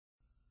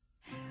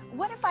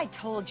What if I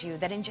told you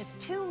that in just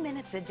 2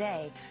 minutes a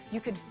day, you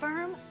could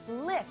firm,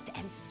 lift,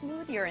 and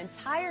smooth your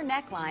entire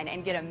neckline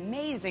and get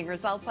amazing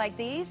results like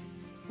these?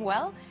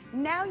 Well,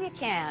 now you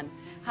can.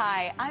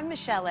 Hi, I'm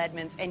Michelle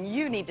Edmonds, and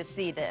you need to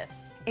see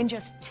this. In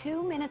just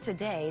 2 minutes a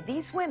day,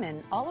 these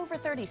women, all over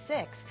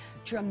 36,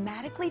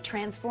 dramatically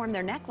transformed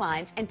their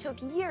necklines and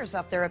took years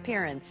off their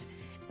appearance.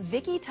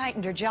 Vicky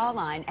tightened her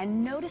jawline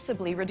and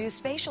noticeably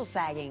reduced facial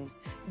sagging.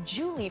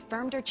 Julie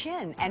firmed her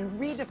chin and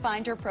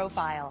redefined her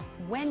profile.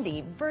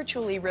 Wendy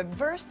virtually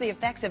reversed the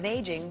effects of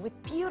aging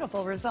with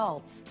beautiful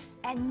results.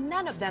 And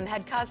none of them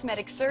had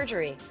cosmetic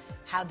surgery.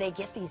 How'd they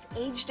get these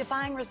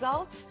age-defying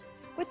results?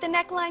 With the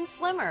Neckline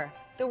Slimmer,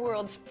 the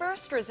world's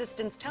first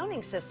resistance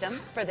toning system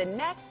for the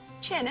neck,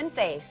 chin, and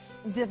face.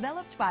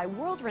 Developed by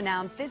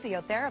world-renowned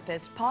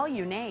physiotherapist Paul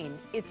Unane,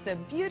 it's the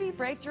beauty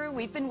breakthrough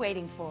we've been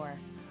waiting for.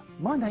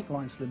 My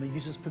Neckline Slimmer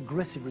uses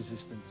progressive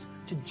resistance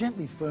to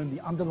gently firm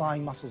the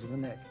underlying muscles of the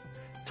neck,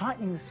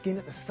 tightening the skin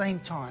at the same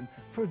time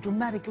for a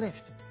dramatic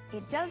lift.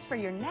 It does for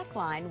your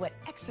neckline what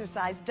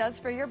exercise does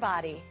for your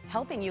body,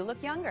 helping you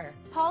look younger.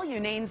 Paul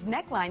Unane's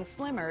Neckline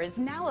Slimmer is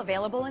now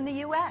available in the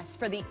U.S.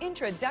 for the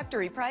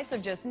introductory price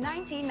of just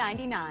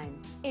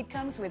 $19.99. It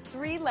comes with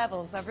 3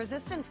 levels of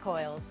resistance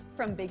coils,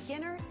 from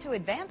beginner to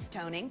advanced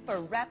toning for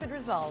rapid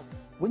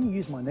results. When you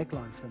use my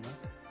Neckline Slimmer,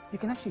 you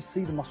can actually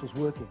see the muscles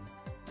working,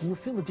 and you'll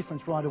feel the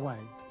difference right away.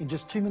 In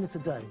just 2 minutes a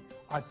day,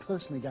 I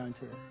personally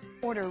guarantee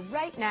it. Order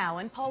right now,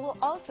 and Paul will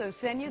also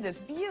send you this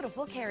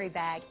beautiful carry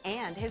bag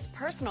and his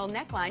personal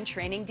neckline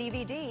training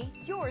DVD,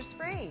 yours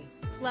free.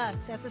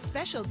 Plus, as a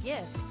special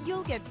gift,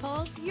 you'll get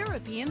Paul's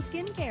European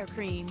skincare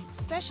cream,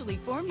 specially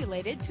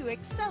formulated to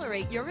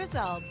accelerate your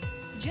results.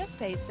 Just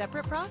pay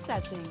separate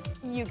processing.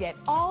 You get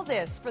all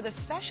this for the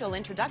special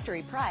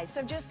introductory price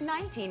of just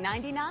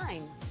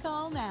 $19.99.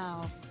 Call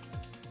now.